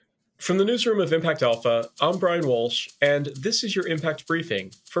From the newsroom of Impact Alpha, I'm Brian Walsh, and this is your Impact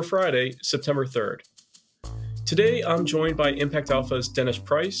Briefing for Friday, September 3rd. Today, I'm joined by Impact Alpha's Dennis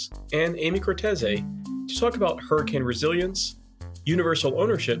Price and Amy Cortese to talk about hurricane resilience, universal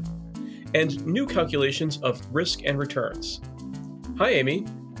ownership, and new calculations of risk and returns. Hi, Amy.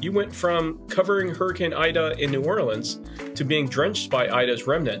 You went from covering Hurricane Ida in New Orleans to being drenched by Ida's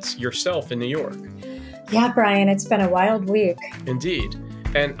remnants yourself in New York. Yeah, Brian, it's been a wild week. Indeed.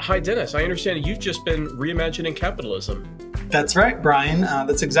 And hi, Dennis. I understand you've just been reimagining capitalism. That's right, Brian.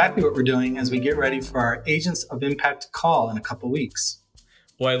 That's exactly what we're doing as we get ready for our Agents of Impact call in a couple weeks.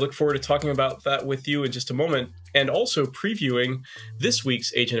 Well, I look forward to talking about that with you in just a moment, and also previewing this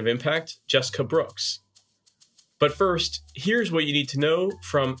week's Agent of Impact, Jessica Brooks. But first, here's what you need to know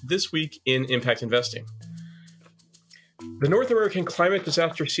from this week in impact investing. The North American climate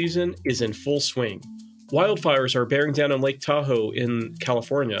disaster season is in full swing. Wildfires are bearing down on Lake Tahoe in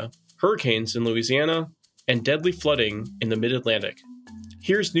California, hurricanes in Louisiana, and deadly flooding in the mid-Atlantic.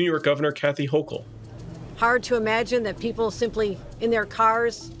 Here's New York Governor Kathy Hochul. Hard to imagine that people simply in their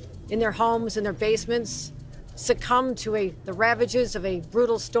cars, in their homes, in their basements, succumb to the ravages of a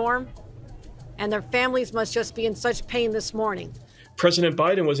brutal storm, and their families must just be in such pain this morning. President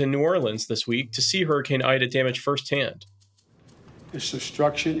Biden was in New Orleans this week to see Hurricane Ida damage firsthand. This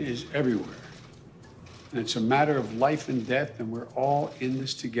destruction is everywhere. And it's a matter of life and death, and we're all in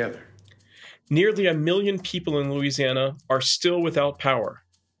this together. Nearly 1 million people in Louisiana are still without power.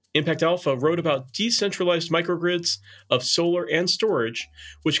 Impact Alpha wrote about decentralized microgrids of solar and storage,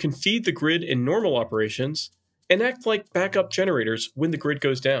 which can feed the grid in normal operations and act like backup generators when the grid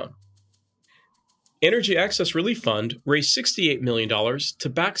goes down. Energy Access Relief Fund raised $68 million to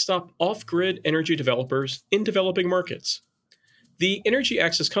backstop off-grid energy developers in developing markets. The energy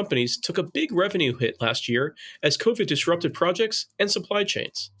access companies took a big revenue hit last year as COVID disrupted projects and supply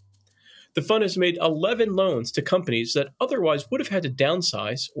chains. The fund has made 11 loans to companies that otherwise would have had to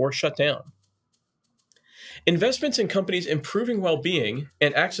downsize or shut down. Investments in companies improving well-being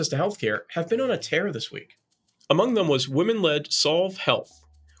and access to healthcare have been on a tear this week. Among them was women-led Solve Health,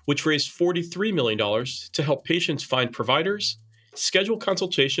 which raised $43 million to help patients find providers, schedule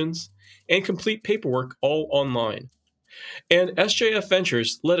consultations, and complete paperwork all online. And SJF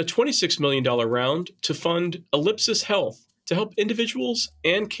Ventures led a $26 million round to fund Ellipsis Health to help individuals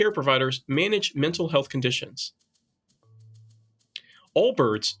and care providers manage mental health conditions.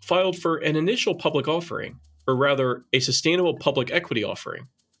 Allbirds filed for an initial public offering, or rather, a sustainable public equity offering.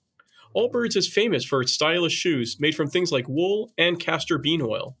 Allbirds is famous for its stylish shoes made from things like wool and castor bean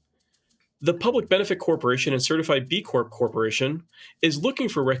oil. The Public Benefit Corporation and Certified B Corp Corporation is looking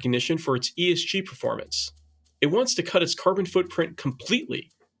for recognition for its ESG performance. It wants to cut its carbon footprint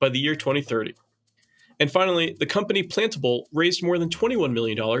completely by the year 2030. And finally, the company Plantable raised more than $21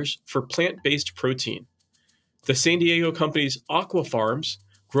 million for plant-based protein. The San Diego companies Aqua Farms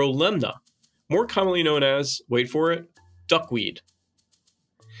grow lemna, more commonly known as, wait for it, duckweed.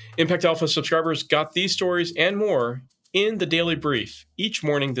 Impact Alpha subscribers got these stories and more in the Daily Brief each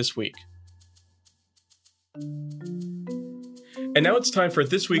morning this week. And now it's time for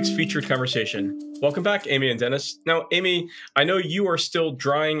this week's featured conversation. Welcome back, Amy and Dennis. Now, Amy, I know you are still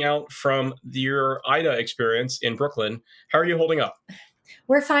drying out from your Ida experience in Brooklyn. How are you holding up?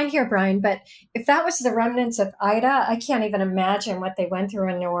 We're fine here, Brian, but if that was the remnants of Ida, I can't even imagine what they went through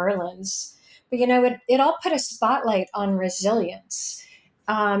in New Orleans. But, it all put a spotlight on resilience.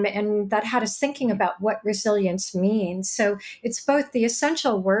 And that had us thinking about what resilience means. So it's both the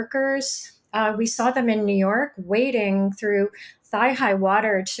essential workers. We saw them in New York wading through thigh-high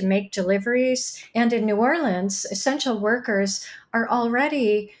water to make deliveries. And in New Orleans, essential workers are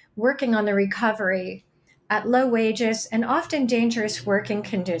already working on the recovery at low wages and often dangerous working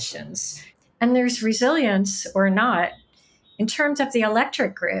conditions. And there's resilience or not in terms of the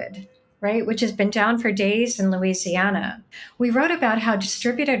electric grid, right, which has been down for days in Louisiana. We wrote about how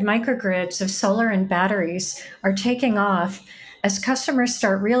distributed microgrids of solar and batteries are taking off as customers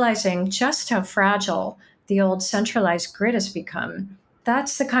start realizing just how fragile the old centralized grid has become.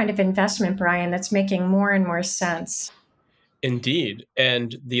 That's the kind of investment, Brian, that's making more and more sense. Indeed.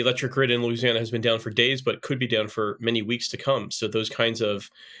 And the electric grid in Louisiana has been down for days, but could be down for many weeks to come. So those kinds of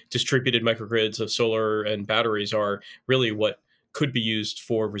distributed microgrids of solar and batteries are really what could be used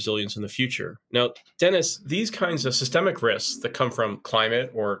for resilience in the future. Now, Dennis, these kinds of systemic risks that come from climate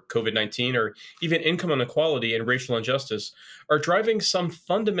or COVID-19 or even income inequality and racial injustice are driving some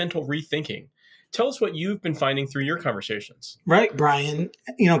fundamental rethinking. Tell us what you've been finding through your conversations. Right, Brian.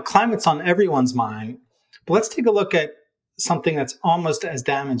 Climate's on everyone's mind. But let's take a look at something that's almost as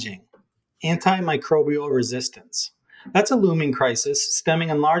damaging: antimicrobial resistance. That's a looming crisis stemming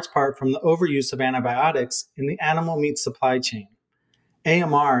in large part from the overuse of antibiotics in the animal meat supply chain.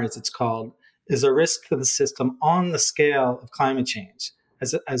 AMR, as it's called, is a risk to the system on the scale of climate change,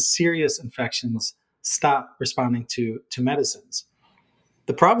 as serious infections stop responding to medicines.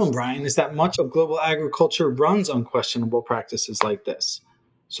 The problem, Brian, is that much of global agriculture runs on questionable practices like this.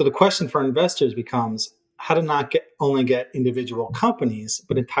 So the question for investors becomes how to not only get individual companies,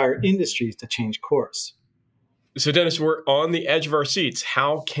 but entire industries to change course. So, Dennis, we're on the edge of our seats.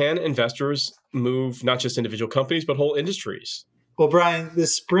 How can investors move not just individual companies, but whole industries? Well, Brian,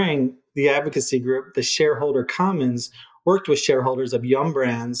 this spring, the advocacy group, the Shareholder Commons, worked with shareholders of Yum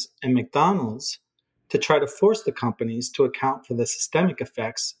Brands and McDonald's to try to force the companies to account for the systemic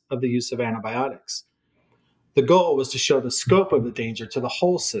effects of the use of antibiotics. The goal was to show the scope of the danger to the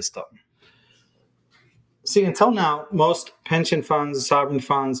whole system. See, until now, most pension funds, sovereign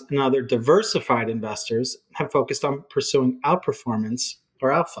funds, and other diversified investors have focused on pursuing outperformance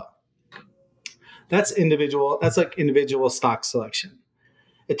or alpha. That's like individual stock selection.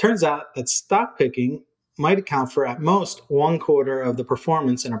 It turns out that stock picking might account for at most 1/4 of the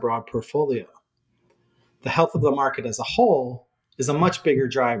performance in a broad portfolio. The health of the market as a whole is a much bigger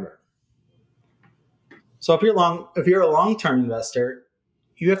driver. So if you're a long-term investor,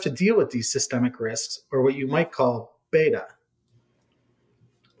 you have to deal with these systemic risks, or what you might call beta.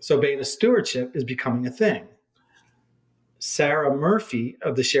 So beta stewardship is becoming a thing. Sarah Murphy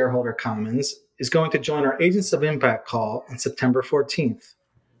of the Shareholder Commons is going to join our Agents of Impact call on September 14th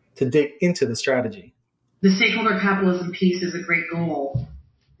to dig into the strategy. The stakeholder capitalism piece is a great goal.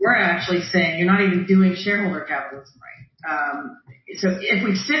 We're actually saying you're not even doing shareholder capitalism right. So if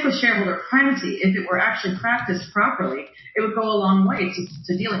we stick with shareholder primacy, if it were actually practiced properly, it would go a long way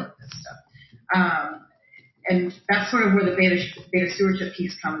to dealing with this stuff. And that's sort of where the beta stewardship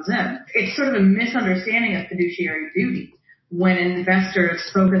piece comes in. It's sort of a misunderstanding of fiduciary duty when investors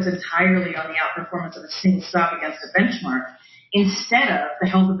focus entirely on the outperformance of a single stock against a benchmark instead of the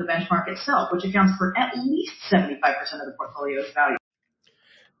health of the benchmark itself, which accounts for at least 75% of the portfolio's value.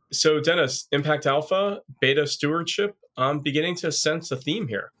 So, Dennis, Impact Alpha, beta stewardship, I'm beginning to sense a theme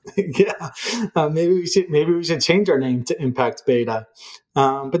here. Yeah, maybe we should change our name to Impact Beta.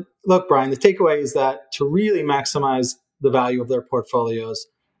 But look, Brian, the takeaway is that to really maximize the value of their portfolios,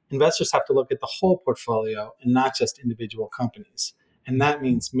 investors have to look at the whole portfolio and not just individual companies. And that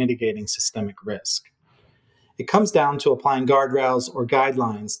means mitigating systemic risk. It comes down to applying guardrails or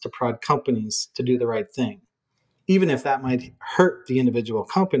guidelines to prod companies to do the right thing. Even if that might hurt the individual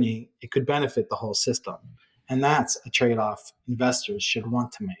company, it could benefit the whole system. And that's a trade-off investors should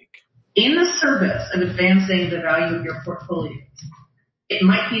want to make. In the service of advancing the value of your portfolios, it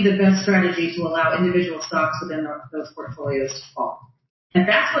might be the best strategy to allow individual stocks within those portfolios to fall. And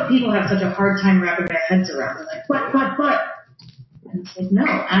that's what people have such a hard time wrapping their heads around. They're like, but. And it's like, no,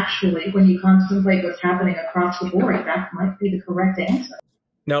 actually, when you contemplate what's happening across the board, that might be the correct answer.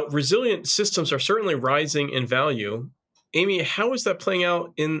 Now, resilient systems are certainly rising in value. Amy, how is that playing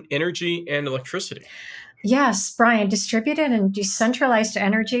out in energy and electricity? Yes, Brian, distributed and decentralized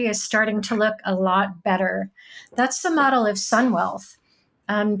energy is starting to look a lot better. That's the model of SunWealth.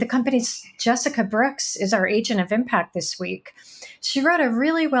 The company's Jessica Brooks is our agent of impact this week. She wrote a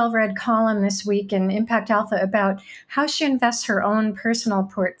really well-read column this week in Impact Alpha about how she invests her own personal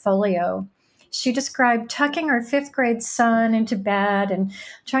portfolio. She described tucking her 5th grade son into bed and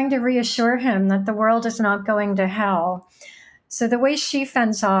trying to reassure him that the world is not going to hell. So the way she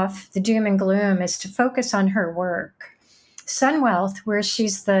fends off the doom and gloom is to focus on her work. SunWealth, where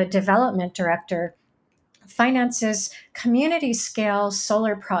she's the development director, finances community-scale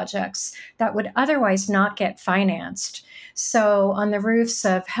solar projects that would otherwise not get financed. So on the roofs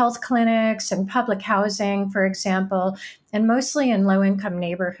of health clinics and public housing, for example, and mostly in low-income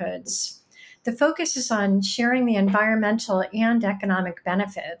neighborhoods. The focus is on sharing the environmental and economic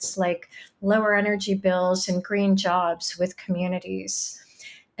benefits, like lower energy bills and green jobs, with communities.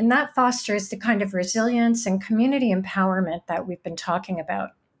 And that fosters the kind of resilience and community empowerment that we've been talking about.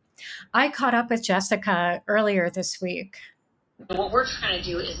 I caught up with Jessica earlier this week. What we're trying to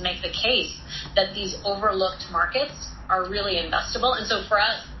do is make the case that these overlooked markets are really investable. And so for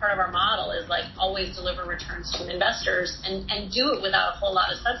us, part of our model is like always deliver returns to investors and do it without a whole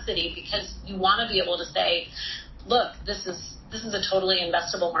lot of subsidy, because you want to be able to say, look, this is a totally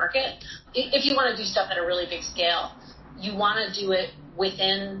investable market. If you want to do stuff at a really big scale, you want to do it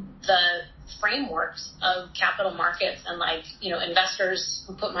within the frameworks of capital markets, and investors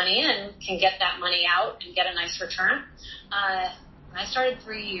who put money in can get that money out and get a nice return. When I started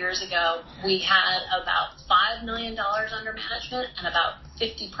 3 years ago, we had about $5 million under management and about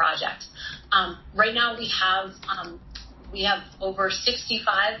 50 projects. Right now we have we have over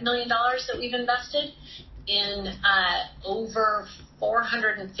 $65 million that we've invested in over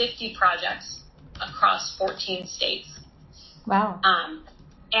 450 projects across 14 states. Wow.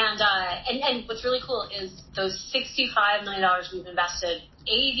 And what's really cool is those $65 million we've invested,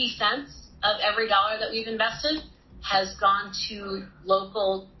 80 cents of every dollar that we've invested has gone to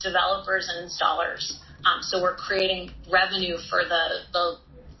local developers and installers. So we're creating revenue for the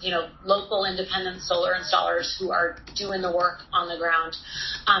local independent solar installers who are doing the work on the ground.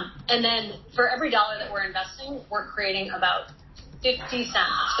 And then for every dollar that we're investing, we're creating about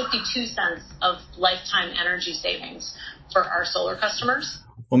 52 cents of lifetime energy savings for our solar customers.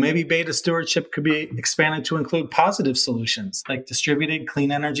 Well, maybe beta stewardship could be expanded to include positive solutions like distributed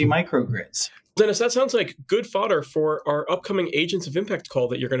clean energy microgrids. Dennis, that sounds like good fodder for our upcoming Agents of Impact call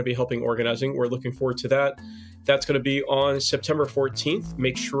that you're going to be helping organizing. We're looking forward to that. That's going to be on September 14th.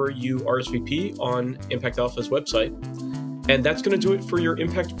 Make sure you RSVP on Impact Alpha's website. And that's going to do it for your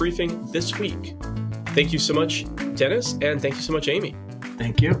Impact Briefing this week. Thank you so much, Dennis, and thank you so much, Amy.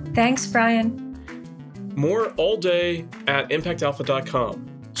 Thank you. Thanks, Brian. More all day at impactalpha.com.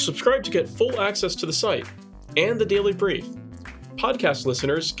 Subscribe to get full access to the site and the daily brief. Podcast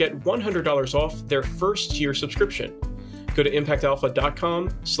listeners get $100 off their first year subscription. Go to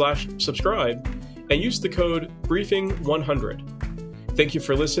impactalpha.com/subscribe and use the code briefing100. Thank you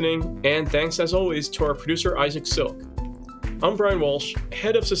for listening, and thanks as always to our producer Isaac Silk. I'm Brian Walsh,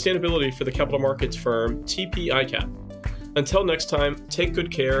 head of sustainability for the capital markets firm TP ICAP. Until next time, take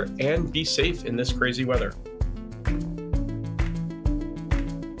good care and be safe in this crazy weather.